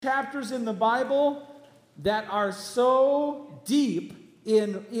Chapters in the Bible that are so deep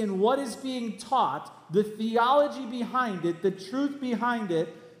in what is being taught, the theology behind it, the truth behind it.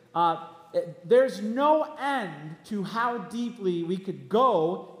 There's no end to how deeply we could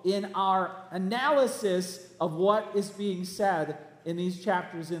go in our analysis of what is being said in these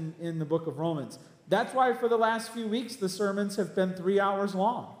chapters in the book of Romans. That's why for the last few weeks the sermons have been 3 hours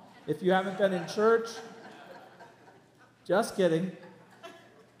long. If you haven't been in church, just kidding.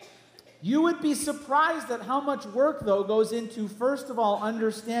 You would be surprised at how much work, though, goes into, first of all,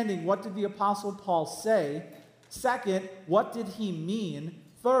 understanding what did the Apostle Paul say. Second, what did he mean?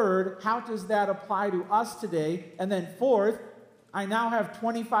 Third, how does that apply to us today? And then fourth, I now have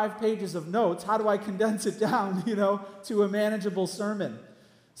 25 pages of notes. How do I condense it down, to a manageable sermon?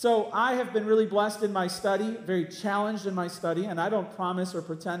 So I have been really blessed in my study, very challenged in my study, and I don't promise or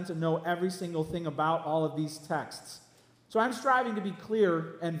pretend to know every single thing about all of these texts. So I'm striving to be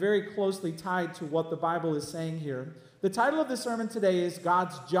clear and very closely tied to what the Bible is saying here. The title of the sermon today is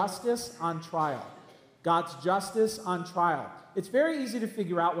God's Justice on Trial. God's Justice on Trial. It's very easy to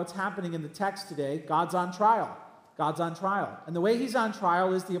figure out what's happening in the text today. God's on trial. God's on trial. And the way he's on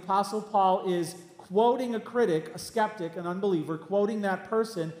trial is the Apostle Paul is quoting a critic, a skeptic, an unbeliever, quoting that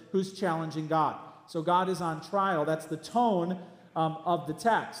person who's challenging God. So God is on trial. That's the tone of the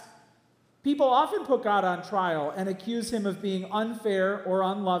text. People often put God on trial and accuse him of being unfair or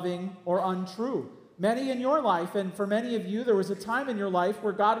unloving or untrue. Many in your life, and for many of you, there was a time in your life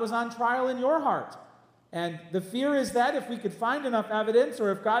where God was on trial in your heart. And the fear is that if we could find enough evidence,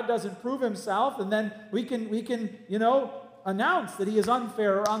 or if God doesn't prove himself, and then we can announce that he is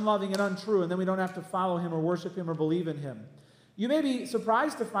unfair or unloving and untrue, and then we don't have to follow him or worship him or believe in him. You may be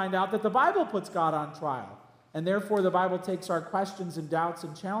surprised to find out that the Bible puts God on trial. And therefore, the Bible takes our questions and doubts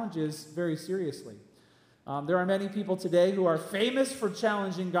and challenges very seriously. There are many people today who are famous for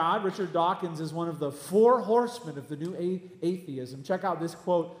challenging God. Richard Dawkins is one of the 4 horsemen of the new atheism. Check out this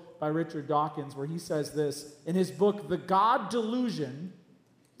quote by Richard Dawkins where he says this. In his book, The God Delusion,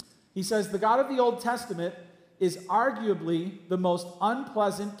 he says, the God of the Old Testament is arguably the most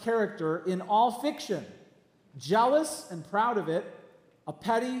unpleasant character in all fiction. Jealous and proud of it, a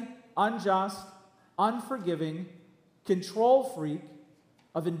petty, unjust, unforgiving, control freak,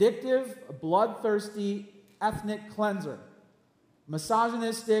 a vindictive, bloodthirsty ethnic cleanser,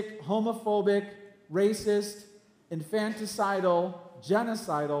 misogynistic, homophobic, racist, infanticidal,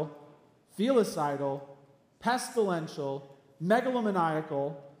 genocidal, filicidal, pestilential,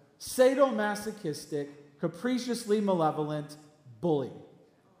 megalomaniacal, sadomasochistic, capriciously malevolent bully.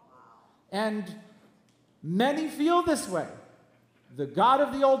 And many feel this way. The God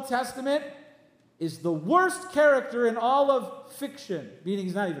of the Old Testament is the worst character in all of fiction, meaning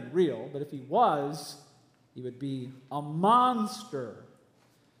he's not even real, but if he was, he would be a monster.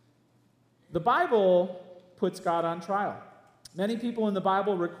 The Bible puts God on trial. Many people in the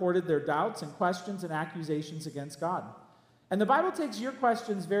Bible recorded their doubts and questions and accusations against God. And the Bible takes your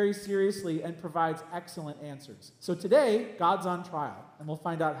questions very seriously and provides excellent answers. So today, God's on trial, and we'll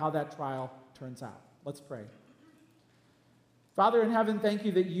find out how that trial turns out. Let's pray. Father in heaven, thank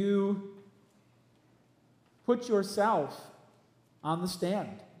you that you put yourself on the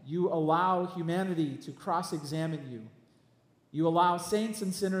stand. You allow humanity to cross-examine you. You allow saints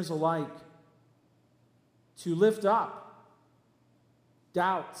and sinners alike to lift up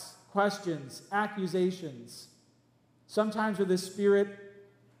doubts, questions, accusations, sometimes with a spirit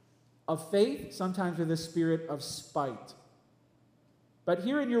of faith, sometimes with a spirit of spite. But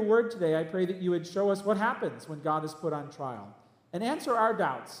here in your word today, I pray that you would show us what happens when God is put on trial and answer our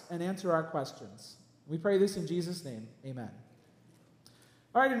doubts and answer our questions. We pray this in Jesus' name. Amen.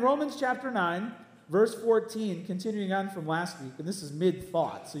 All right, in Romans chapter 9, verse 14, continuing on from last week, and this is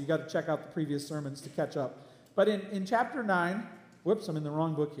mid-thought, so you got to check out the previous sermons to catch up. But in chapter 9, whoops, I'm in the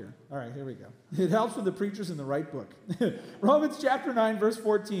wrong book here. All right, here we go. It helps when the preacher's in the right book. Romans chapter 9, verse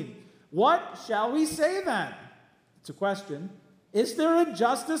 14. What shall we say then? It's a question. Is there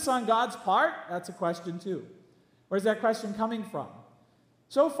injustice on God's part? That's a question too. Where's that question coming from?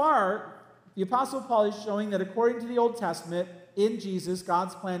 So far, the Apostle Paul is showing that according to the Old Testament, in Jesus,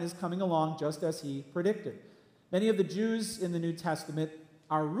 God's plan is coming along just as he predicted. Many of the Jews in the New Testament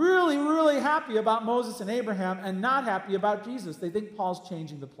are really, really happy about Moses and Abraham and not happy about Jesus. They think Paul's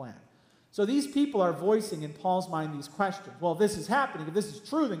changing the plan. So these people are voicing in Paul's mind these questions. Well, if this is happening, if this is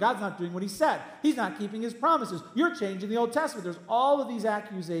true, then God's not doing what he said. He's not keeping his promises. You're changing the Old Testament. There's all of these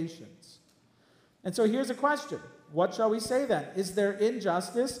accusations. And so here's a question. What shall we say then? Is there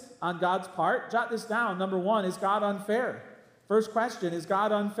injustice on God's part? Jot this down. Number 1, is God unfair? First question, is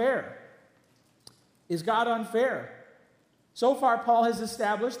God unfair? Is God unfair? So far, Paul has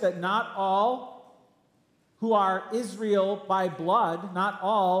established that not all who are Israel by blood, not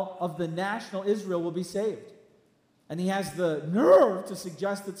all of the national Israel will be saved. And he has the nerve to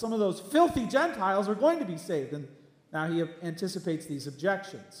suggest that some of those filthy Gentiles are going to be saved. And now he anticipates these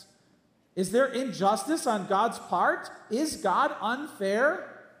objections. Is there injustice on God's part? Is God unfair?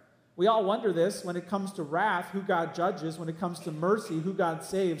 We all wonder this when it comes to wrath, who God judges. When it comes to mercy, who God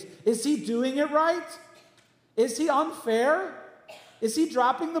saves. Is he doing it right? Is he unfair? Is he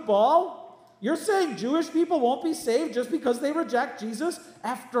dropping the ball? You're saying Jewish people won't be saved just because they reject Jesus?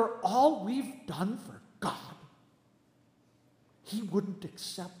 After all we've done for God, he wouldn't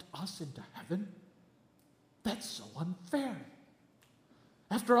accept us into heaven? That's so unfair.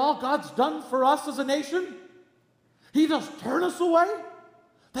 After all God's done for us as a nation, he just turn us away?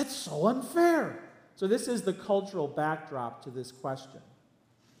 That's so unfair. So this is the cultural backdrop to this question.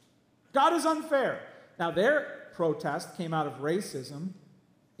 God is unfair. Now their protest came out of racism,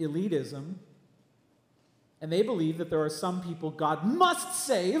 elitism, and they believe that there are some people God must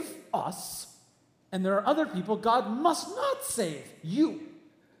save, us, and there are other people God must not save, you.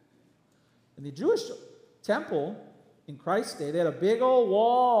 In the Jewish temple, in Christ's day, they had a big old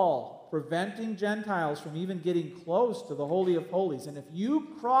wall preventing Gentiles from even getting close to the Holy of Holies. And if you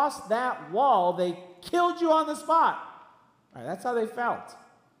crossed that wall, they killed you on the spot. All right, that's how they felt.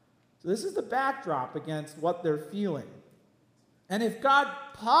 So this is the backdrop against what they're feeling. And if God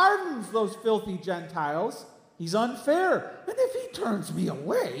pardons those filthy Gentiles, he's unfair. And if he turns me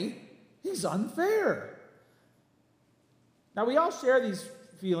away, he's unfair. Now, we all share these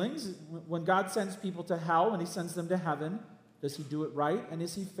feelings. When God sends people to hell, when he sends them to heaven, does he do it right? And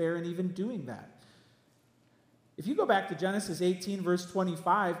is he fair in even doing that? If you go back to Genesis 18, verse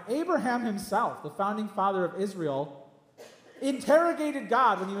 25, Abraham himself, the founding father of Israel, interrogated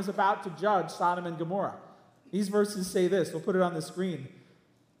God when he was about to judge Sodom and Gomorrah. These verses say this. We'll put it on the screen.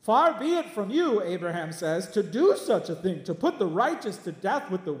 Far be it from you, Abraham says, to do such a thing, to put the righteous to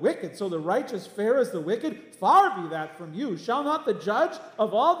death with the wicked, so the righteous fare as the wicked. Far be that from you. Shall not the judge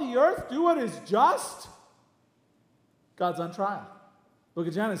of all the earth do what is just? God's on trial. Book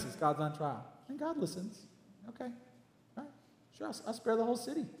of Genesis, God's on trial. And God listens. Okay. All right. Sure, I'll spare the whole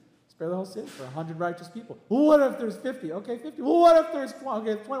city. Spare the whole city for 100 righteous people. Well, what if there's 50? Okay, 50. Well, what if there's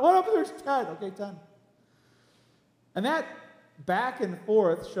 20? Okay, 20. What if there's 10? Okay, 10. And that back and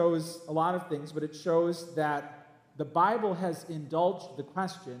forth shows a lot of things, but it shows that the Bible has indulged the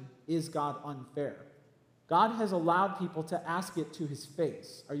question, is God unfair? God has allowed people to ask it to his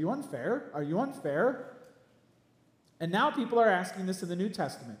face. Are you unfair? Are you unfair? And now people are asking this in the New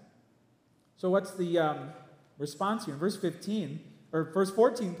Testament. So what's the response here? In verse 15, or verse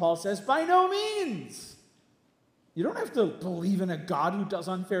 14, Paul says, by no means. You don't have to believe in a God who does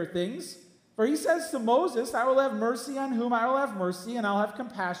unfair things. For he says to Moses, I will have mercy on whom I will have mercy, and I'll have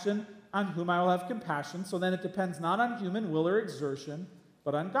compassion on whom I will have compassion. So then it depends not on human will or exertion,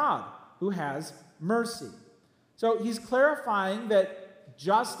 but on God, who has mercy. So he's clarifying that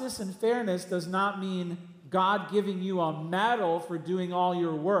justice and fairness does not mean God giving you a medal for doing all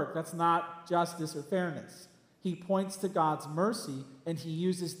your work. That's not justice or fairness. He points to God's mercy, and he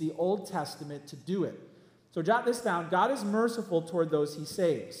uses the Old Testament to do it. So jot this down. God is merciful toward those he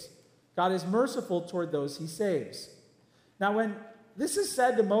saves. God is merciful toward those he saves. Now, when this is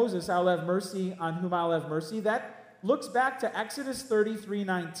said to Moses, I will have mercy on whom I will have mercy, that looks back to Exodus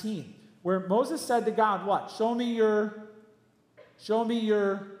 33:19, where Moses said to God, what? Show me your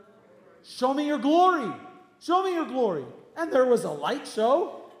glory. Show me your glory. And there was a light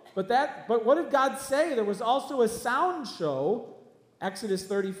show. But what did God say? There was also a sound show. Exodus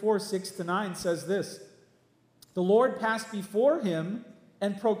 34:6-9 says this. The Lord passed before him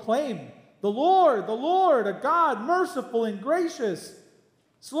and proclaimed, the Lord, a God merciful and gracious,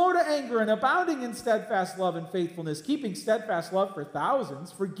 slow to anger and abounding in steadfast love and faithfulness, keeping steadfast love for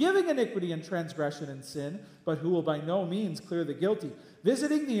thousands, forgiving iniquity and transgression and sin, but who will by no means clear the guilty,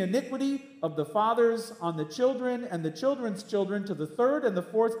 visiting the iniquity of the fathers on the children and the children's children to the third and the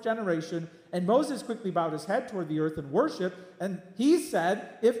fourth generation. And Moses quickly bowed his head toward the earth and worshiped. And he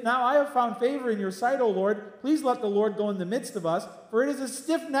said, if now I have found favor in your sight, O Lord, please let the Lord go in the midst of us, for it is a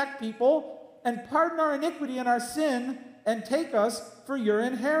stiff-necked people, and pardon our iniquity and our sin, and take us for your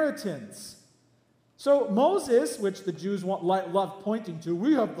inheritance. So Moses, which the Jews love pointing to,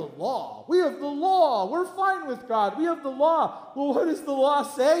 we have the law. We have the law. We're fine with God. We have the law. Well, what does the law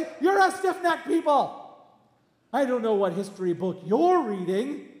say? You're a stiff-necked people. I don't know what history book you're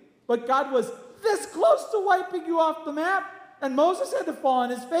reading, but God was this close to wiping you off the map. And Moses had to fall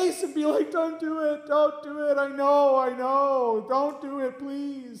on his face and be like, don't do it, I know, don't do it,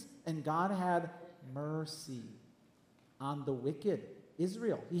 please. And God had mercy on the wicked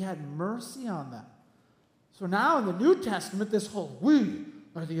Israel. He had mercy on them. So now in the New Testament, this whole, we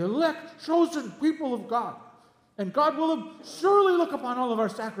are the elect, chosen people of God. And God will surely look upon all of our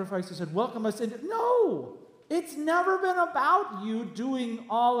sacrifices and welcome us into. No! It's never been about you doing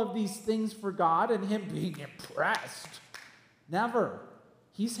all of these things for God and Him being impressed. Never.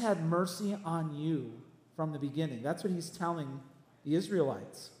 He's had mercy on you from the beginning. That's what He's telling the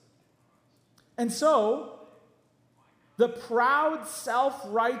Israelites. And so, the proud,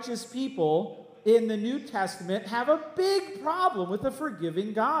 self-righteous people in the New Testament have a big problem with a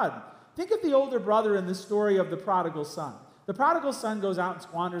forgiving God. Think of the older brother in the story of the prodigal son. The prodigal son goes out and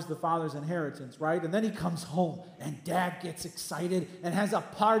squanders the father's inheritance, right? And then he comes home, and dad gets excited and has a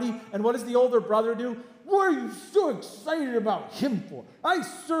party. And what does the older brother do? What are you so excited about him for? I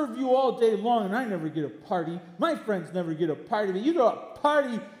serve you all day long, and I never get a party. My friends never get a party, but you go a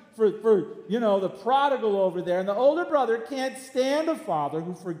party for the prodigal over there. And the older brother can't stand a father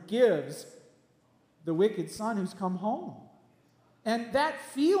who forgives the wicked son who's come home. And that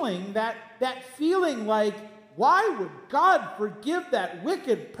feeling like, why would God forgive that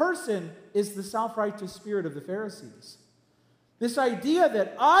wicked person, is the self-righteous spirit of the Pharisees. This idea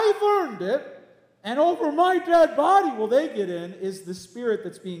that I've earned it, and over my dead body will they get in, is the spirit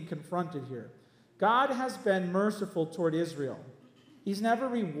that's being confronted here. God has been merciful toward Israel. He's never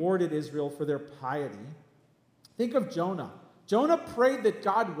rewarded Israel for their piety. Think of Jonah. Jonah prayed that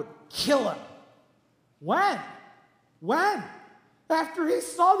God would kill him. When? After he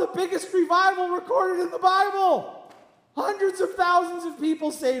saw the biggest revival recorded in the Bible. Hundreds of thousands of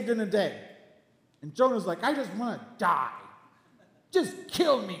people saved in a day. And Jonah's like, I just want to die. Just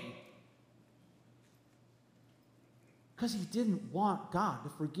kill me. Because he didn't want God to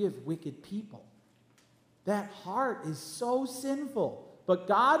forgive wicked people. That heart is so sinful. But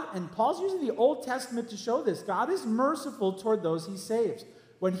God, and Paul's using the Old Testament to show this, God is merciful toward those He saves.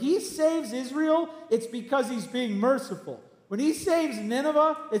 When He saves Israel, it's because He's being merciful. When He saves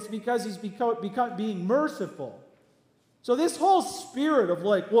Nineveh, it's because He's being merciful. So this whole spirit of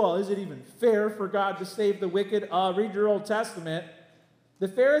like, well, is it even fair for God to save the wicked? Read your Old Testament. The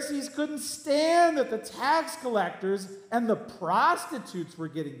Pharisees couldn't stand that the tax collectors and the prostitutes were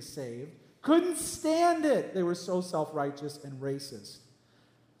getting saved. Couldn't stand it. They were so self-righteous and racist.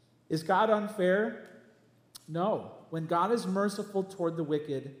 Is God unfair? No. When God is merciful toward the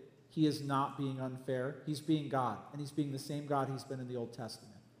wicked, He is not being unfair. He's being God, and He's being the same God He's been in the Old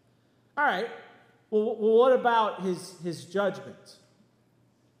Testament. All right. Well, what about his judgment?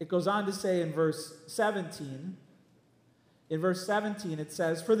 It goes on to say in verse 17, it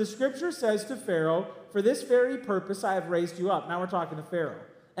says, For the Scripture says to Pharaoh, for this very purpose I have raised you up. Now we're talking to Pharaoh.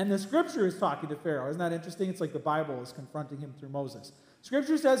 And the Scripture is talking to Pharaoh. Isn't that interesting? It's like the Bible is confronting him through Moses.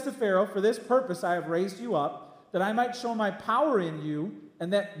 Scripture says to Pharaoh, for this purpose I have raised you up, that I might show my power in you,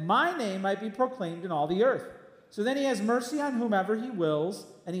 and that my name might be proclaimed in all the earth. So then He has mercy on whomever He wills,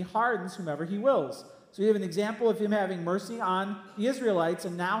 and He hardens whomever He wills. So you have an example of Him having mercy on the Israelites,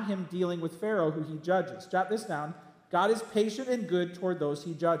 and now Him dealing with Pharaoh, who He judges. Jot this down. God is patient and good toward those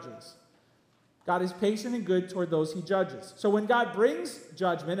He judges. God is patient and good toward those He judges. So when God brings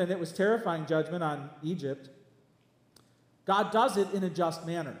judgment, and it was terrifying judgment on Egypt, God does it in a just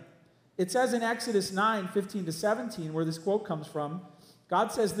manner. It says in Exodus 9:15-17, where this quote comes from,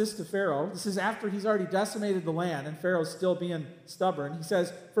 God says this to Pharaoh. This is after he's already decimated the land, and Pharaoh's still being stubborn. He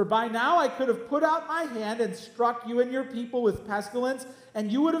says, For by now I could have put out my hand and struck you and your people with pestilence, and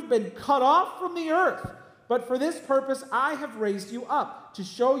you would have been cut off from the earth. But for this purpose I have raised you up, to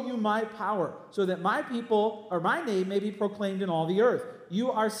show you my power, so that my people, or my name, may be proclaimed in all the earth. You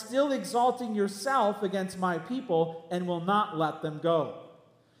are still exalting yourself against my people, and will not let them go.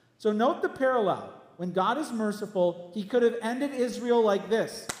 So note the parallel. When God is merciful, He could have ended Israel like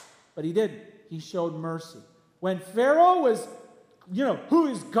this, but He didn't. He showed mercy. When Pharaoh was, who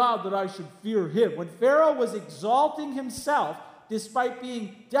is God that I should fear Him? When Pharaoh was exalting himself, despite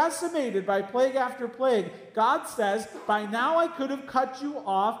being decimated by plague after plague, God says, by now I could have cut you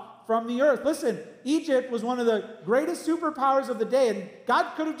off from the earth. Listen, Egypt was one of the greatest superpowers of the day, and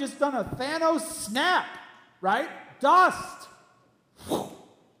God could have just done a Thanos snap, right? Dust.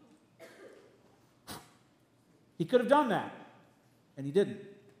 He could have done that, and He didn't.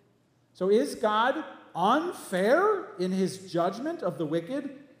 So is God unfair in His judgment of the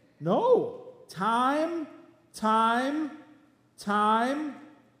wicked? No. Time,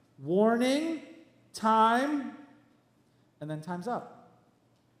 warning, time, and then time's up.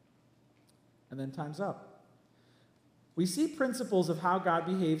 And then time's up. We see principles of how God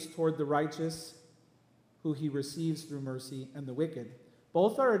behaves toward the righteous, who He receives through mercy, and the wicked.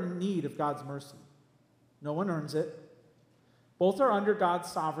 Both are in need of God's mercy. No one earns it. Both are under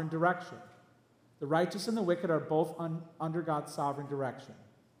God's sovereign direction. The righteous and the wicked are both under God's sovereign direction.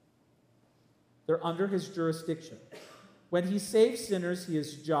 They're under his jurisdiction. When he saves sinners, he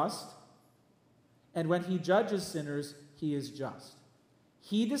is just. And when he judges sinners, he is just.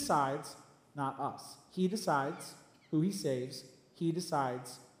 He decides, not us. He decides who he saves. He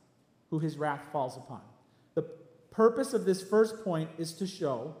decides who his wrath falls upon. The purpose of this first point is to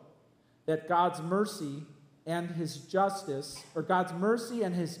show that God's mercy and his justice, or God's mercy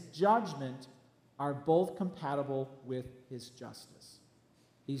and his judgment, are both compatible with his justice.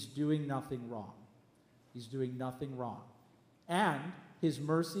 He's doing nothing wrong. He's doing nothing wrong. And his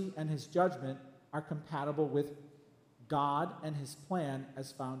mercy and his judgment are compatible with God and his plan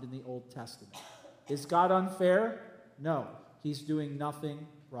as found in the Old Testament. Is God unfair? No. He's doing nothing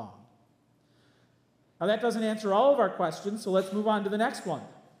wrong. Now that doesn't answer all of our questions, so let's move on to the next one.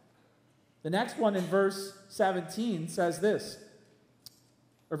 The next one in verse 17 says this,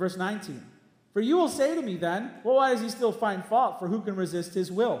 or verse 19. For you will say to me then, well, why does he still find fault? For who can resist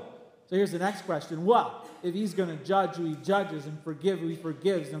his will? So here's the next question. Well, if he's going to judge who he judges and forgive who he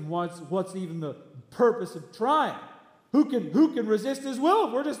forgives, then what's even the purpose of trying? Who can resist his will?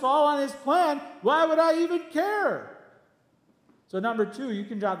 If we're just all on his plan, why would I even care? So number 2, you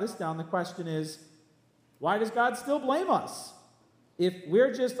can jot this down. The question is, why does God still blame us? If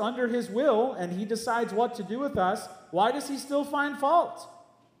we're just under his will and he decides what to do with us, why does he still find fault?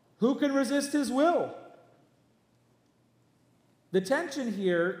 Who can resist his will? The tension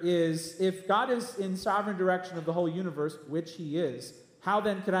here is, if God is in sovereign direction of the whole universe, which he is, how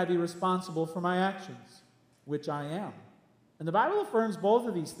then could I be responsible for my actions? Which I am. And the Bible affirms both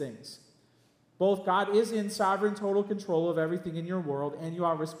of these things. Both God is in sovereign total control of everything in your world, and you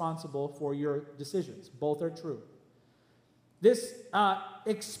are responsible for your decisions. Both are true. This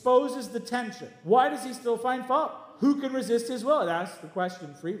exposes the tension. Why does he still find fault? Who can resist his will? It asks the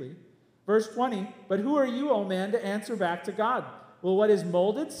question freely. Verse 20, but who are you, O man, to answer back to God? Will what is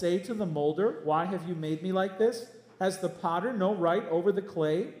molded say to the molder, why have you made me like this? Has the potter no right over the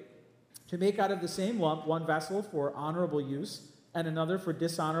clay to make out of the same lump one vessel for honorable use and another for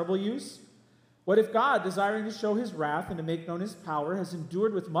dishonorable use? What if God, desiring to show his wrath and to make known his power, has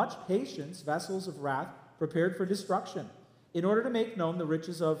endured with much patience vessels of wrath prepared for destruction, in order to make known the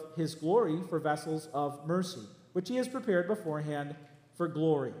riches of his glory for vessels of mercy, which he has prepared beforehand for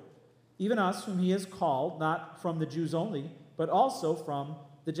glory? Even us whom he has called, not from the Jews only, but also from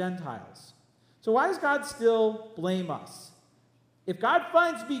the Gentiles. So why does God still blame us? If God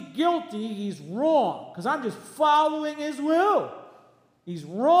finds me guilty, he's wrong, because I'm just following his will. He's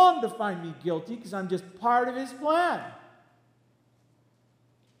wrong to find me guilty, because I'm just part of his plan.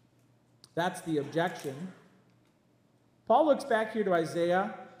 That's the objection. Paul looks back here to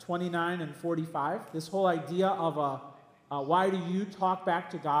Isaiah 29 and 45, this whole idea of why do you talk back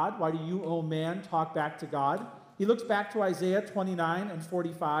to God? Why do you, O man, talk back to God? He looks back to Isaiah 29 and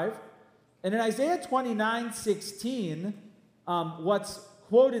 45. And in Isaiah 29:16, what's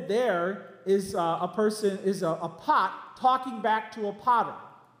quoted there is a pot talking back to a potter.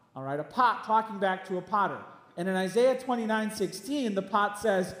 All right, a pot talking back to a potter. And in Isaiah 29:16, the pot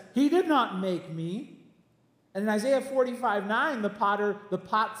says, he did not make me. And in Isaiah 45:9, the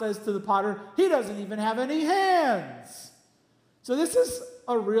pot says to the potter, he doesn't even have any hands. So this is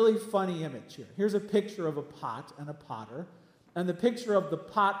a really funny image here. Here's a picture of a pot and a potter. And the picture of the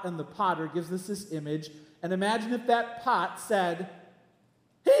pot and the potter gives us this image. And imagine if that pot said,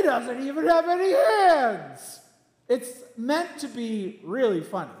 he doesn't even have any hands. It's meant to be really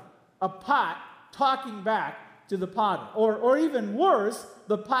funny. A pot talking back to the potter. Or even worse,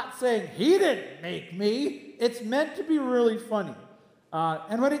 the pot saying, he didn't make me. It's meant to be really funny.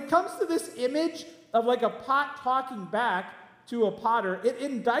 And when it comes to this image of like a pot talking back to a potter, it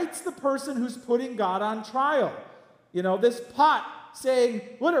indicts the person who's putting God on trial. You know, this pot saying,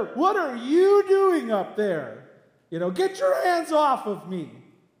 what are you doing up there? You know, get your hands off of me.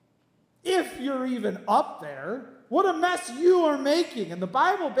 If you're even up there, what a mess you are making. And the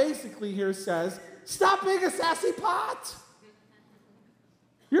Bible basically here says, stop being a sassy pot.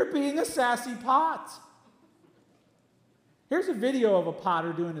 You're being a sassy pot. Here's a video of a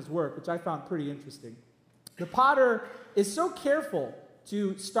potter doing his work, which I found pretty interesting. The potter is so careful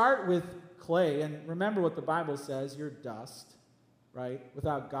to start with clay, and remember what the Bible says, you're dust, right?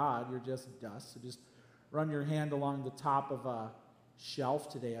 Without God, you're just dust. So just run your hand along the top of a shelf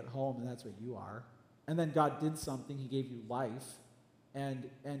today at home, and that's what you are. And then God did something. He gave you life, and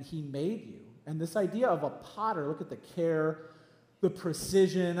he made you. And this idea of a potter, look at the care, the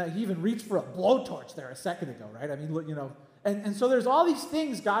precision. He even reached for a blowtorch there a second ago, right? I mean, look, you know. And so there's all these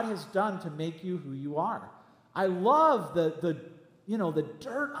things God has done to make you who you are. I love the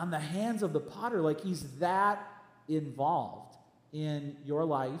dirt on the hands of the potter. Like he's that involved in your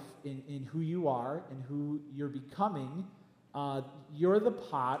life, in who you are, and who you're becoming. You're the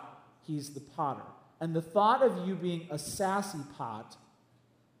pot, he's the potter. And the thought of you being a sassy pot,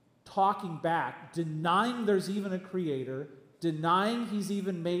 talking back, denying there's even a creator, denying he's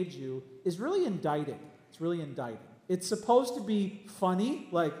even made you, is really indicting. It's really indicting. It's supposed to be funny,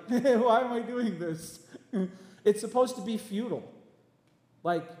 like, why am I doing this? It's supposed to be futile.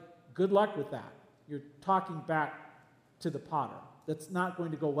 Like, good luck with that. You're talking back to the potter. That's not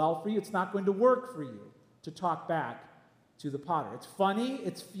going to go well for you. It's not going to work for you to talk back to the potter. It's funny.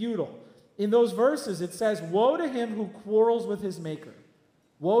 It's futile. In those verses, it says, woe to him who quarrels with his maker.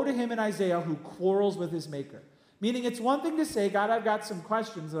 Woe to him in Isaiah who quarrels with his maker. Meaning it's one thing to say, God, I've got some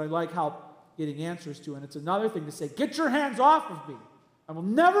questions that I'd like help getting answers to. And it's another thing to say, get your hands off of me. I will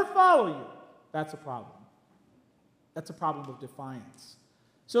never follow you. That's a problem. That's a problem of defiance.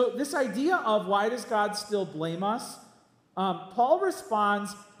 So this idea of why does God still blame us? Paul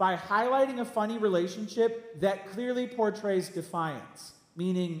responds by highlighting a funny relationship that clearly portrays defiance,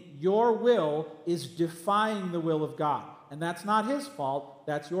 meaning your will is defying the will of God. And that's not his fault,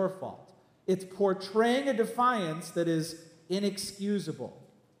 that's your fault. It's portraying a defiance that is inexcusable.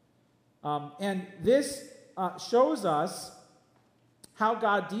 And this shows us how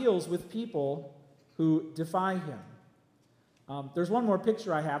God deals with people who defy him. There's one more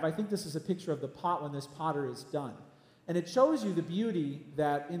picture I have. I think this is a picture of the pot when this potter is done. And it shows you the beauty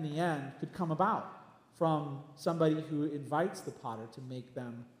that, in the end, could come about from somebody who invites the potter to make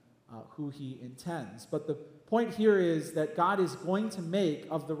them who he intends. But the point here is that God is going to make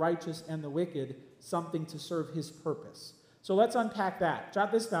of the righteous and the wicked something to serve his purpose. So let's unpack that.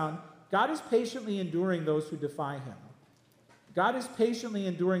 Jot this down. God is patiently enduring those who defy him. God is patiently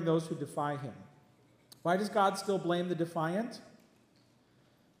enduring those who defy him. Why does God still blame the defiant?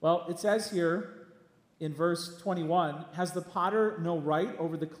 Well, it says here in verse 21, has the potter no right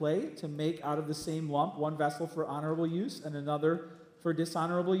over the clay to make out of the same lump one vessel for honorable use and another for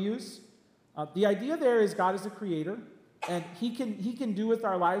dishonorable use? The idea there is God is a creator, and he can do with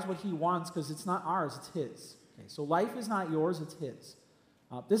our lives what he wants because it's not ours, it's his. Okay, so life is not yours, it's his.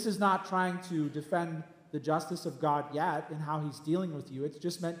 This is not trying to defend the justice of God yet in how he's dealing with you. It's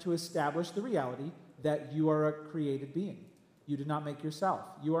just meant to establish the reality that you are a created being. You did not make yourself.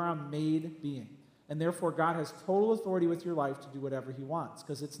 You are a made being. And therefore, God has total authority with your life to do whatever he wants,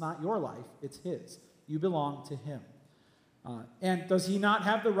 because it's not your life, it's his. You belong to him. And does he not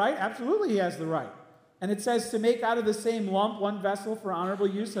have the right? Absolutely, he has the right. And it says to make out of the same lump one vessel for honorable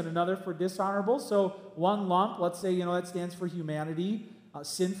use and another for dishonorable. So one lump, let's say, that stands for humanity,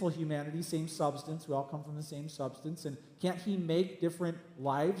 sinful humanity, same substance. We all come from the same substance. And can't he make different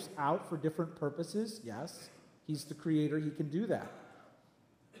lives out for different purposes? Yes. He's the creator. He can do that.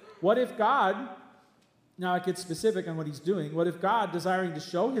 What if God, now it gets specific on what he's doing, what if God, desiring to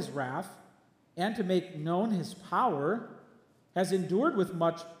show his wrath and to make known his power, has endured with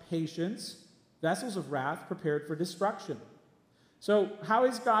much patience vessels of wrath prepared for destruction? So how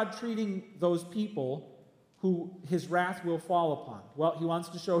is God treating those people who his wrath will fall upon? Well, he wants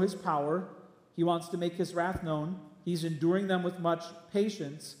to show his power. He wants to make his wrath known. He's enduring them with much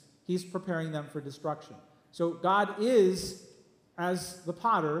patience. He's preparing them for destruction. So God is, as the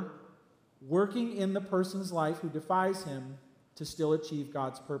potter, working in the person's life who defies him to still achieve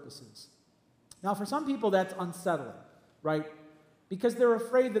God's purposes. Now, for some people, that's unsettling, right? Because they're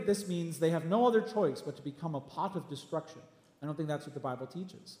afraid that this means they have no other choice but to become a pot of destruction. I don't think that's what the Bible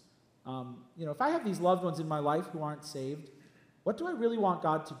teaches. If I have these loved ones in my life who aren't saved, what do I really want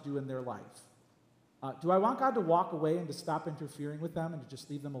God to do in their life? Do I want God to walk away and to stop interfering with them and to just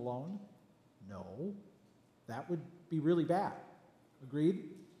leave them alone? No. That would be really bad. Agreed?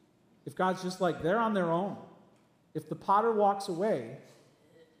 If God's just like, they're on their own. If the potter walks away,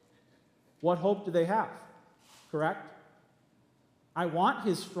 what hope do they have? Correct? I want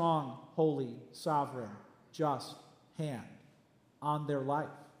his strong, holy, sovereign, just hand on their life.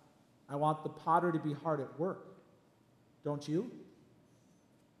 I want the potter to be hard at work. Don't you?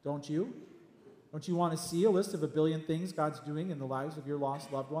 Don't you? Don't you want to see a list of 1 billion things God's doing in the lives of your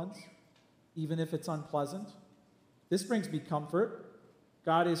lost loved ones, even if it's unpleasant? This brings me comfort.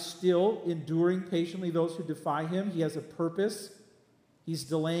 God is still enduring patiently those who defy him. He has a purpose. He's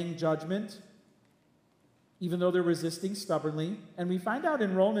delaying judgment, even though they're resisting stubbornly. And we find out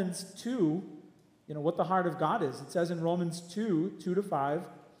in Romans 2, what the heart of God is. It says in Romans 2, 2-5,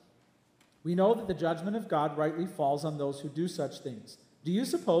 we know that the judgment of God rightly falls on those who do such things. Do you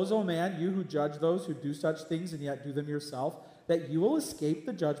suppose, O man, you who judge those who do such things and yet do them yourself, that you will escape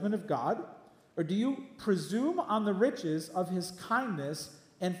the judgment of God? Or do you presume on the riches of his kindness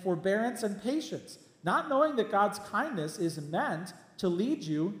and forbearance and patience, not knowing that God's kindness is meant to lead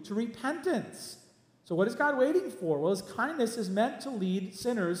you to repentance? So what is God waiting for? Well, his kindness is meant to lead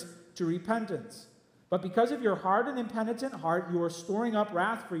sinners to repentance. But because of your hard and impenitent heart, you are storing up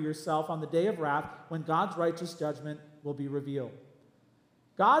wrath for yourself on the day of wrath when God's righteous judgment will be revealed.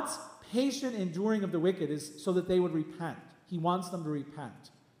 God's patient enduring of the wicked is so that they would repent. He wants them to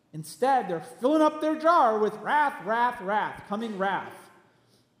repent. Instead, they're filling up their jar with wrath, wrath, wrath, coming wrath.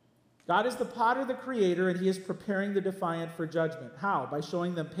 God is the potter, the creator, and he is preparing the defiant for judgment. How? By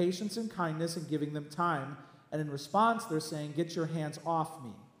showing them patience and kindness and giving them time. And in response, they're saying, get your hands off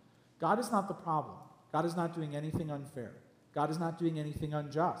me. God is not the problem. God is not doing anything unfair. God is not doing anything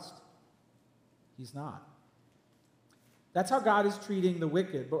unjust. He's not. That's how God is treating the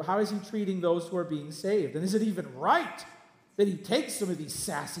wicked. But how is he treating those who are being saved? And is it even right that he takes some of these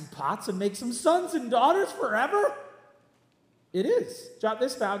sassy pots and makes them sons and daughters forever? It is. Jot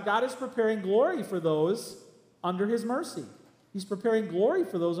this down. God is preparing glory for those under his mercy. He's preparing glory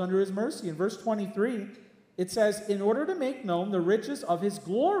for those under his mercy. In verse 23, it says, in order to make known the riches of his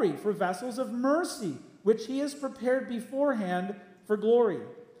glory for vessels of mercy, which he has prepared beforehand for glory.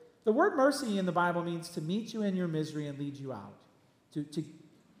 The word mercy in the Bible means to meet you in your misery and lead you out.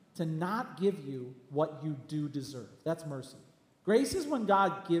 To not give you what you do deserve. That's mercy. Grace is when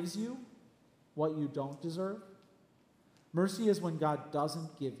God gives you what you don't deserve. Mercy is when God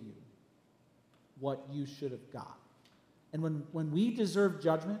doesn't give you what you should have got. And when we deserve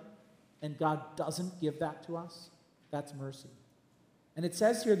judgment and God doesn't give that to us, that's mercy. And it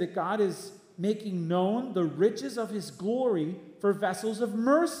says here that God is making known the riches of his glory for vessels of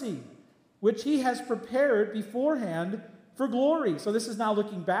mercy, which he has prepared beforehand for glory. So this is now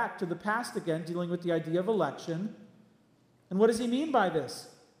looking back to the past again, dealing with the idea of election. And what does he mean by this?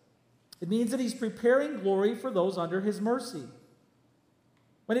 It means that he's preparing glory for those under his mercy.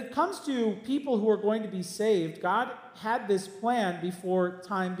 When it comes to people who are going to be saved, God had this plan before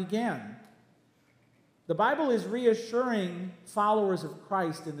time began. The Bible is reassuring followers of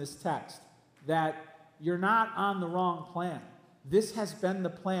Christ in this text that you're not on the wrong plan. This has been the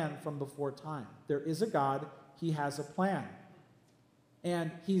plan from before time. There is a God. He has a plan.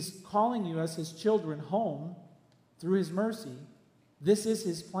 And he's calling you as his children home through his mercy. This is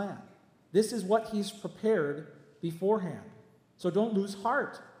his plan. This is what he's prepared beforehand. So don't lose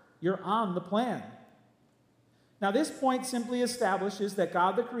heart. You're on the plan. Now, this point simply establishes that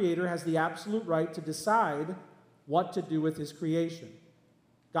God the Creator has the absolute right to decide what to do with his creation.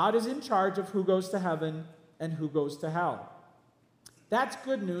 God is in charge of who goes to heaven and who goes to hell. That's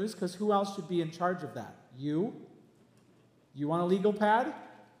good news, because who else should be in charge of that? You? You want a legal pad?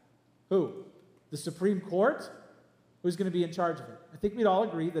 Who? The Supreme Court? Who's going to be in charge of it? I think we'd all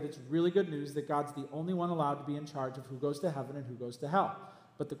agree that it's really good news that God's the only one allowed to be in charge of who goes to heaven and who goes to hell.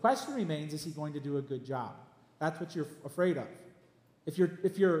 But the question remains, is he going to do a good job? That's what you're afraid of. If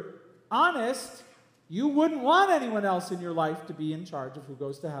you're honest, you wouldn't want anyone else in your life to be in charge of who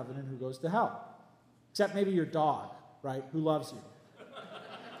goes to heaven and who goes to hell. Except maybe your dog, right, who loves you.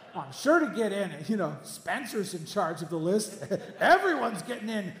 Well, I'm sure to get in. Spencer's in charge of the list. Everyone's getting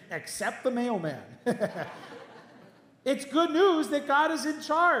in except the mailman. It's good news that God is in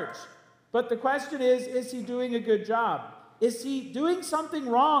charge. But the question is he doing a good job? Is he doing something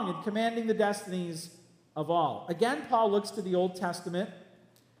wrong in commanding the destinies of all? Again, Paul looks to the Old Testament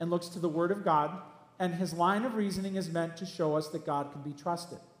and looks to the Word of God, and his line of reasoning is meant to show us that God can be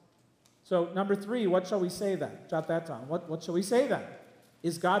trusted. So, number 3, what shall we say then? Jot that down. What shall we say then?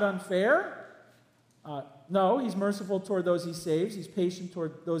 Is God unfair? No, he's merciful toward those he saves. He's patient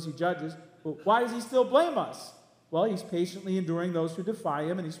toward those he judges. But why does he still blame us? Well, he's patiently enduring those who defy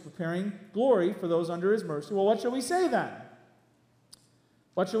him, and he's preparing glory for those under his mercy. Well, what shall we say then?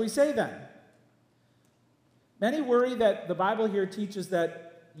 What shall we say then? Many worry that the Bible here teaches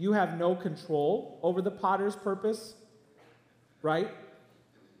that you have no control over the potter's purpose, right?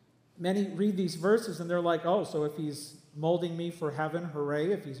 Many read these verses and they're like, oh, so if he's molding me for heaven,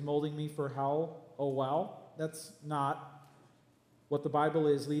 hooray. If he's molding me for hell, oh well. That's not what the Bible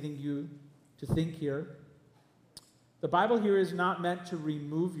is leading you to think here. The Bible here is not meant to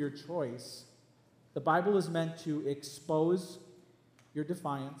remove your choice. The Bible is meant to expose your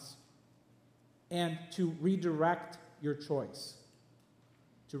defiance and to redirect your choice.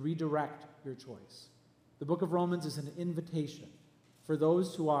 To redirect your choice. The book of Romans is an invitation for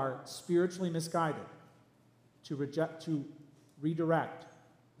those who are spiritually misguided to redirect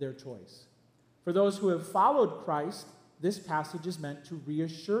their choice. For those who have followed Christ, this passage is meant to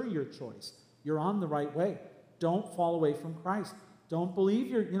reassure your choice. You're on the right way. Don't fall away from Christ. Don't believe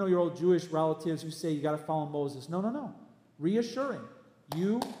your old Jewish relatives who say you got to follow Moses. No. Reassuring.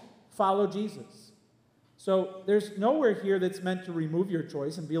 You follow Jesus. So there's nowhere here that's meant to remove your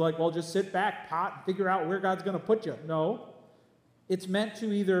choice and be like, well, just sit back, pot, and figure out where God's going to put you. No. It's meant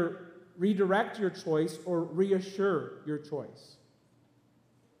to either redirect your choice or reassure your choice.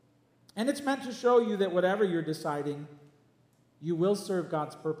 And it's meant to show you that whatever you're deciding, you will serve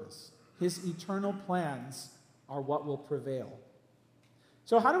God's purpose. His eternal plans are what will prevail.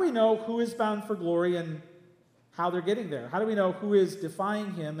 So how do we know who is bound for glory and how they're getting there? How do we know who is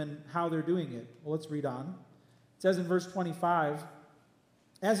defying him and how they're doing it? Well, let's read on. It says in verse 25,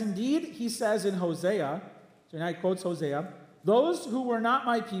 as indeed he says in Hosea, so now he quotes Hosea, those who were not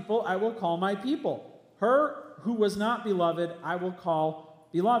my people, I will call my people. Her who was not beloved, I will call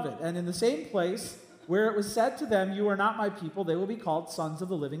beloved. And in the same place where it was said to them, you are not my people, they will be called sons of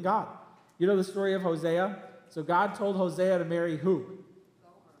the living God. You know the story of Hosea? So God told Hosea to marry who?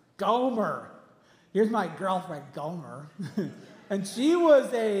 Gomer. Here's my girlfriend, Gomer. And she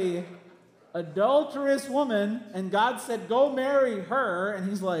was a adulterous woman, and God said, go marry her. And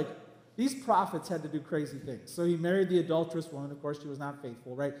he's like, these prophets had to do crazy things. So he married the adulterous woman. Of course, she was not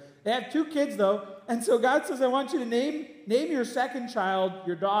faithful, right? They have 2 kids, though. And so God says, I want you to name your second child,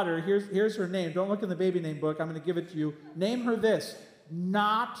 your daughter. Here's her name. Don't look in the baby name book. I'm going to give it to you. Name her this,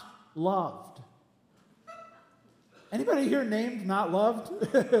 Not Loved. Anybody here named Not Loved?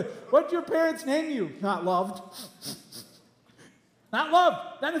 What'd your parents name you? Not Loved. Not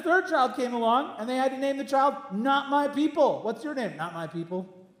Loved. Then a 3rd child came along, and they had to name the child Not My People. What's your name? Not My People.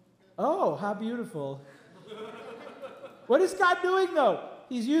 Oh, how beautiful. What is God doing, though?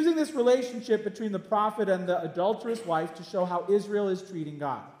 He's using this relationship between the prophet and the adulterous wife to show how Israel is treating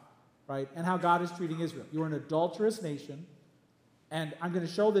God, right? And how God is treating Israel. You're an adulterous nation, and I'm going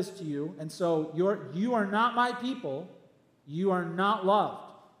to show this to you. And so you are not my people. You are not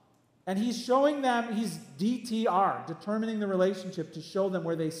loved. And he's showing them, he's DTR, determining the relationship to show them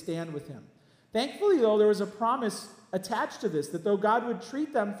where they stand with him. Thankfully, though, there was a promise attached to this, that though God would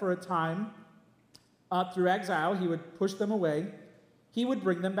treat them for a time through exile, he would push them away, he would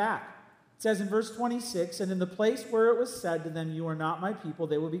bring them back. It says in verse 26, and in the place where it was said to them, you are not my people,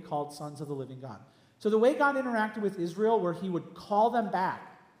 they will be called sons of the living God. So the way God interacted with Israel, where he would call them back,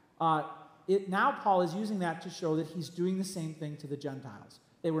 now Paul is using that to show that he's doing the same thing to the Gentiles.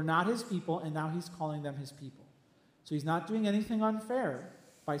 They were not his people, and now he's calling them his people. So he's not doing anything unfair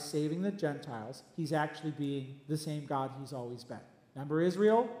by saving the Gentiles. He's actually being the same God he's always been. Remember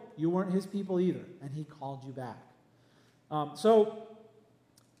Israel? You weren't his people either, and he called you back. So,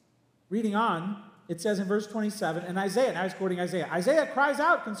 reading on, it says in verse 27, and Isaiah, now he's quoting Isaiah, Isaiah cries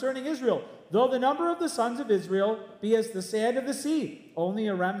out concerning Israel, though the number of the sons of Israel be as the sand of the sea, only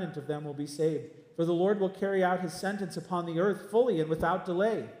a remnant of them will be saved. For the Lord will carry out his sentence upon the earth fully and without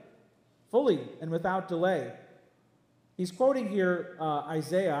delay. Fully and without delay. He's quoting here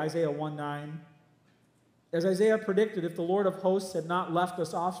Isaiah 1:9. As Isaiah predicted, if the Lord of hosts had not left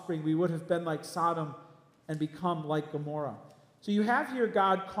us offspring, we would have been like Sodom and become like Gomorrah. So you have here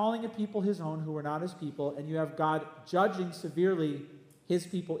God calling a people his own who were not his people, and you have God judging severely his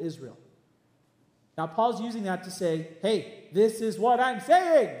people Israel. Now Paul's using that to say, hey, this is what I'm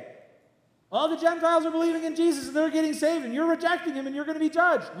saying. All the Gentiles are believing in Jesus and they're getting saved, and you're rejecting him and you're going to be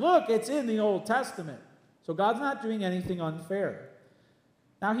judged. Look, it's in the Old Testament. So God's not doing anything unfair.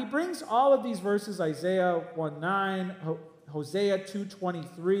 Now he brings all of these verses, Isaiah 1:9, Hosea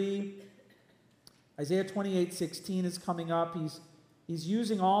 2:23, Isaiah 28:16 is coming up. He's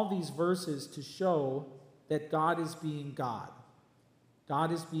using all these verses to show that God is being God.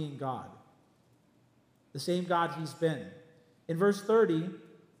 God is being God. The same God he's been. In verse 30,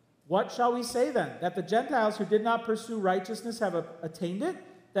 what shall we say then? That the Gentiles who did not pursue righteousness have attained it?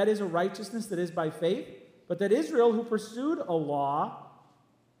 That is a righteousness that is by faith. But that Israel, who pursued a law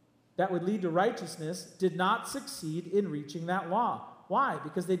that would lead to righteousness, did not succeed in reaching that law. Why?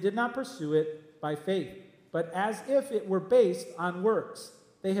 Because they did not pursue it by faith, but as if it were based on works.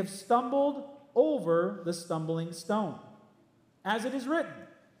 They have stumbled over the stumbling stone. As it is written,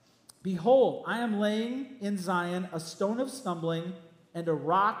 behold, I am laying in Zion a stone of stumbling and a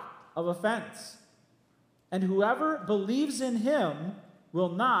rock of offense. And whoever believes in him will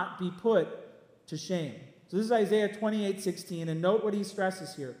not be put to shame. So this is Isaiah 28:16, and note what he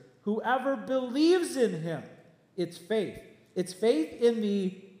stresses here. Whoever believes in him, it's faith. It's faith in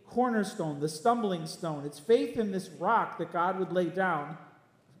the cornerstone, the stumbling stone. It's faith in this rock that God would lay down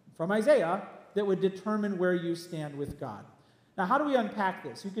from Isaiah that would determine where you stand with God. Now, how do we unpack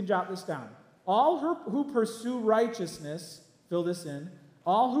this? You can jot this down. All who pursue righteousness, fill this in,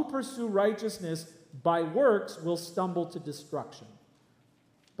 all who pursue righteousness by works will stumble to destruction.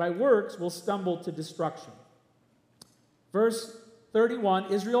 by works will stumble to destruction. Verse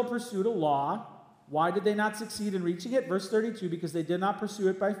 31, Israel pursued a law. Why did they not succeed in reaching it? Verse 32, because they did not pursue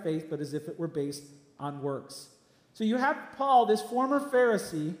it by faith, but as if it were based on works. So you have Paul, this former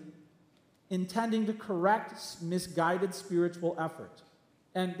Pharisee, intending to correct misguided spiritual effort.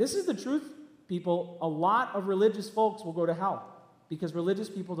 And this is the truth, people. A lot of religious folks will go to hell because religious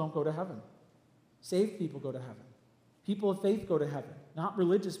people don't go to heaven. Saved people go to heaven. People of faith go to heaven, not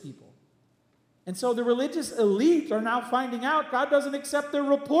religious people. And so the religious elite are now finding out God doesn't accept their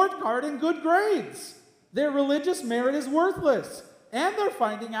report card and good grades. Their religious merit is worthless. And they're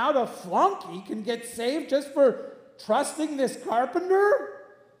finding out a flunky can get saved just for trusting this carpenter.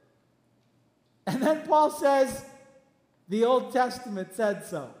 And then Paul says, the Old Testament said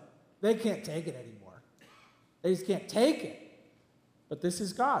so. They can't take it anymore. They just can't take it. But this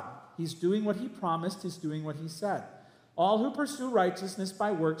is God. He's doing what he promised. He's doing what he said. All who pursue righteousness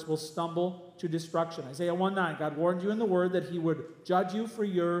by works will stumble to destruction. Isaiah 1:9, God warned you in the word that he would judge you for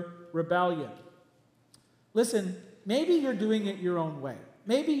your rebellion. Listen, maybe you're doing it your own way.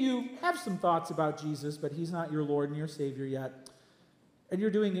 Maybe you have some thoughts about Jesus, but he's not your Lord and your Savior yet, and you're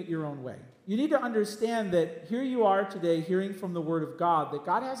doing it your own way. You need to understand that here you are today hearing from the Word of God, that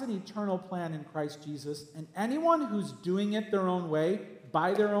God has an eternal plan in Christ Jesus, and anyone who's doing it their own way,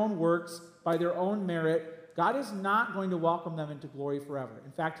 by their own works, by their own merit, God is not going to welcome them into glory forever.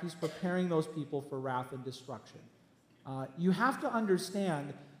 In fact, he's preparing those people for wrath and destruction. You have to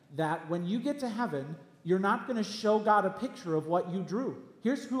understand that when you get to heaven, you're not going to show God a picture of what you drew.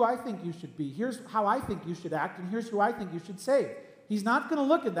 Here's who I think you should be. Here's how I think you should act. And here's who I think you should save. He's not going to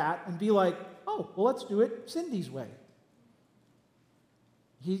look at that and be like, oh, well, let's do it Cindy's way.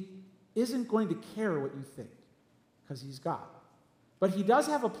 He isn't going to care what you think because he's God. But he does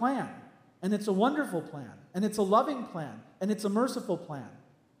have a plan. And it's a wonderful plan, and it's a loving plan, and it's a merciful plan.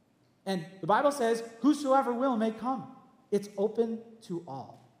 And the Bible says, whosoever will may come. It's open to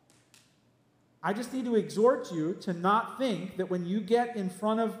all. I just need to exhort you to not think that when you get in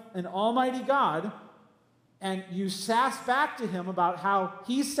front of an almighty God and you sass back to him about how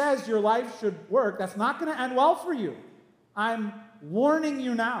he says your life should work, that's not going to end well for you. I'm warning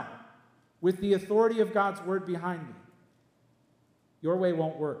you now with the authority of God's word behind me. Your way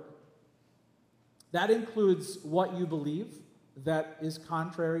won't work. That includes what you believe that is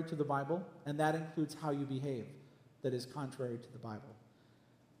contrary to the Bible, and that includes how you behave that is contrary to the Bible.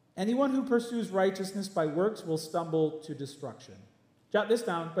 Anyone who pursues righteousness by works will stumble to destruction. Jot this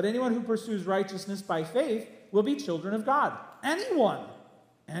down. But anyone who pursues righteousness by faith will be children of God. Anyone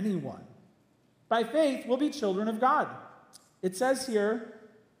by faith will be children of God. It says here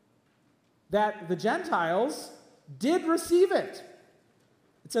that the Gentiles did receive it.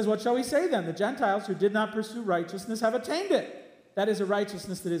 It says, what shall we say then? The Gentiles who did not pursue righteousness have attained it. That is a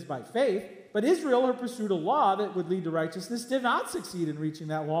righteousness that is by faith. But Israel, who pursued a law that would lead to righteousness, did not succeed in reaching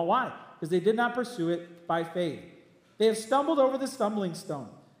that law. Why? Because they did not pursue it by faith. They have stumbled over the stumbling stone.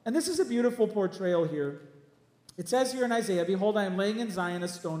 And this is a beautiful portrayal here. It says here in Isaiah, behold, I am laying in Zion a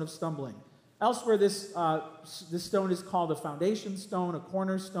stone of stumbling. Elsewhere, this stone is called a foundation stone, a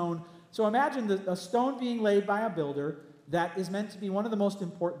cornerstone. So imagine a stone being laid by a builder that is meant to be one of the most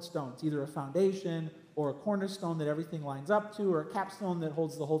important stones, either a foundation or a cornerstone that everything lines up to, or a capstone that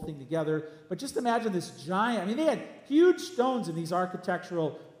holds the whole thing together. But just imagine this giant, they had huge stones in these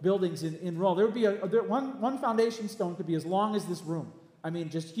architectural buildings in Rome. There would be one foundation stone could be as long as this room.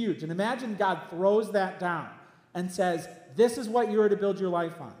 Just huge. And imagine God throws that down and says, this is what you are to build your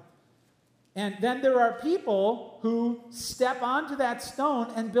life on. And then there are people who step onto that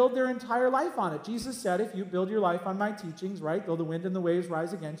stone and build their entire life on it. Jesus said, if you build your life on my teachings, right, though the wind and the waves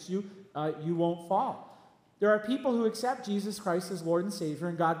rise against you, you won't fall. There are people who accept Jesus Christ as Lord and Savior,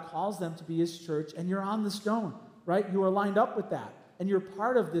 and God calls them to be his church, and you're on the stone, right? You are lined up with that, and you're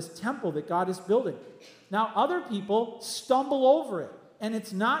part of this temple that God is building. Now, other people stumble over it, and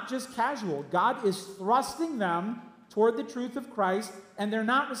it's not just casual. God is thrusting them toward the truth of Christ, and they're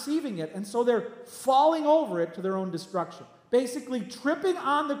not receiving it, and so they're falling over it to their own destruction. Basically tripping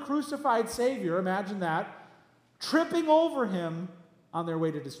on the crucified Savior, imagine that, tripping over him on their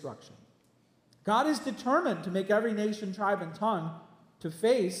way to destruction. God is determined to make every nation, tribe, and tongue to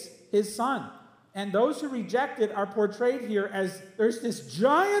face his Son. And those who reject it are portrayed here as there's this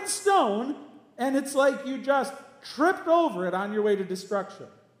giant stone, and it's like you just tripped over it on your way to destruction.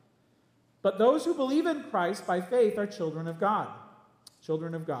 But those who believe in Christ by faith are children of God.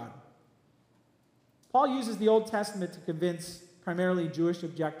 Children of God. Paul uses the Old Testament to convince primarily Jewish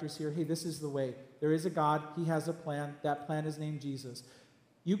objectors here, hey, this is the way. There is a God. He has a plan. That plan is named Jesus.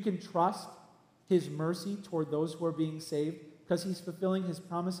 You can trust his mercy toward those who are being saved because he's fulfilling his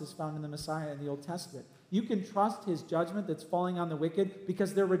promises found in the Messiah in the Old Testament. You can trust his judgment that's falling on the wicked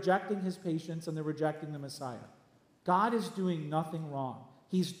because they're rejecting his patience and they're rejecting the Messiah. God is doing nothing wrong.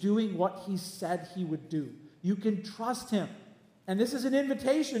 He's doing what he said he would do. You can trust him. And this is an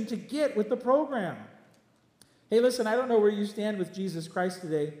invitation to get with the program. Hey, listen, I don't know where you stand with Jesus Christ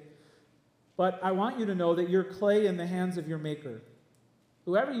today, but I want you to know that you're clay in the hands of your Maker.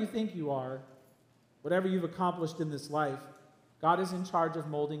 Whoever you think you are, whatever you've accomplished in this life, God is in charge of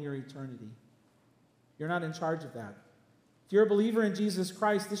molding your eternity. You're not in charge of that. If you're a believer in Jesus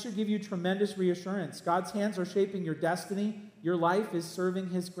Christ, this should give you tremendous reassurance. God's hands are shaping your destiny. Your life is serving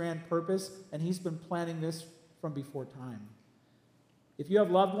his grand purpose, and he's been planning this from before time. If you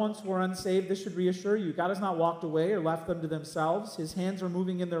have loved ones who are unsaved, this should reassure you. God has not walked away or left them to themselves. His hands are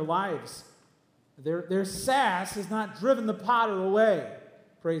moving in their lives. Their sass has not driven the potter away.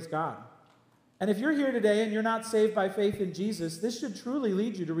 Praise God. And if you're here today and you're not saved by faith in Jesus, this should truly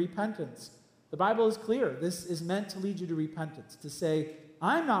lead you to repentance. The Bible is clear. This is meant to lead you to repentance, to say,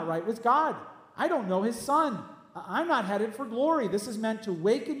 I'm not right with God. I don't know his Son. I'm not headed for glory. This is meant to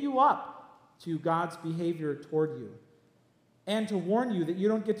waken you up to God's behavior toward you and to warn you that you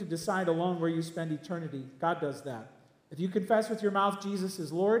don't get to decide alone where you spend eternity. God does that. If you confess with your mouth Jesus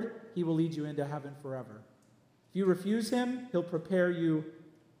is Lord, he will lead you into heaven forever. If you refuse him, he'll prepare you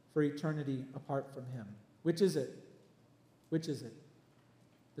for eternity apart from him. Which is it? Which is it?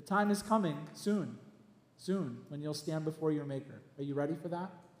 The time is coming soon, when you'll stand before your Maker. Are you ready for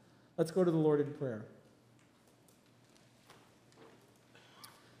that? Let's go to the Lord in prayer.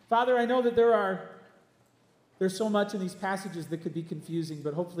 Father, I know that there's so much in these passages that could be confusing,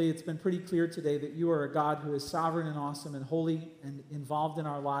 but hopefully it's been pretty clear today that you are a God who is sovereign and awesome and holy and involved in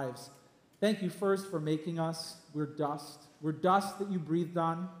our lives. Thank you first for making us. We're dust. We're dust that you breathed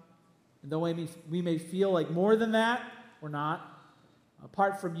on. And though we may feel like more than that, we're not.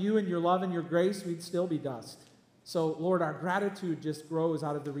 Apart from you and your love and your grace, we'd still be dust. So, Lord, our gratitude just grows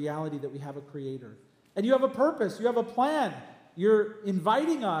out of the reality that we have a Creator. And you have a purpose. You have a plan. You're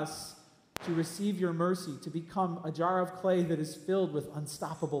inviting us to receive your mercy, to become a jar of clay that is filled with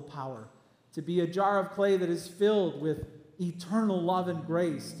unstoppable power, to be a jar of clay that is filled with eternal love and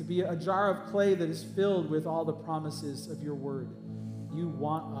grace, to be a jar of clay that is filled with all the promises of your word. You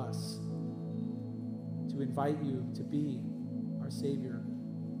want us to invite you to be our Savior.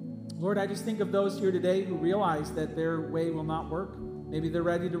 Lord, I just think of those here today who realize that their way will not work. Maybe they're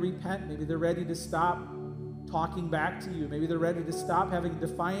ready to repent. Maybe they're ready to stop talking back to you. Maybe they're ready to stop having a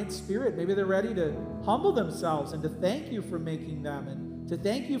defiant spirit. Maybe they're ready to humble themselves and to thank you for making them and to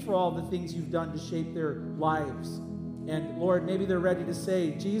thank you for all the things you've done to shape their lives. And Lord, maybe they're ready to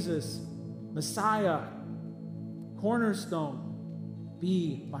say, Jesus, Messiah, Cornerstone,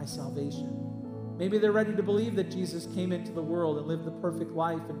 be my salvation. Maybe they're ready to believe that Jesus came into the world and lived the perfect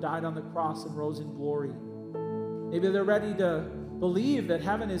life and died on the cross and rose in glory. Maybe they're ready to believe that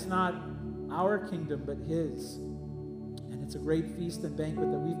heaven is not our kingdom, but his. And it's a great feast and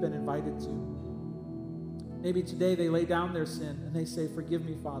banquet that we've been invited to. Maybe today they lay down their sin and they say, forgive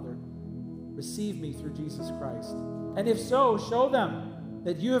me, Father. Receive me through Jesus Christ. And if so, show them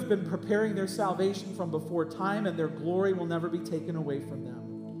that you have been preparing their salvation from before time and their glory will never be taken away from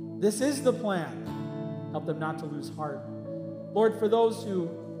them. This is the plan. Help them not to lose heart. Lord, for those who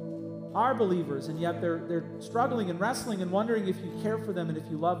are believers and yet they're struggling and wrestling and wondering if you care for them and if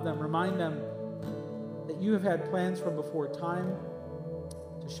you love them, remind them that you have had plans from before time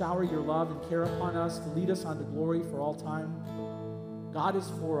to shower your love and care upon us, to lead us unto glory for all time. God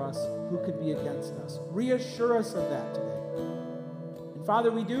is for us. Who could be against us? Reassure us of that today. And Father,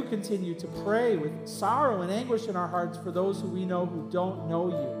 we do continue to pray with sorrow and anguish in our hearts for those who we know who don't know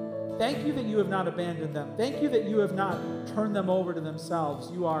you. Thank you that you have not abandoned them. Thank you that you have not turned them over to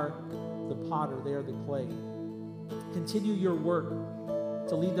themselves. You are the potter, they are the clay. Continue your work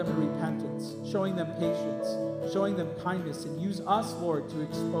to lead them to repentance, showing them patience, showing them kindness, and use us, Lord, to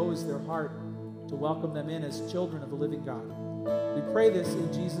expose their heart, to welcome them in as children of the living God. We pray this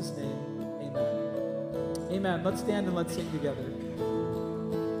in Jesus' name. Amen. Amen. Let's stand and let's sing together.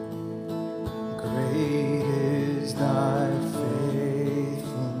 Great is thy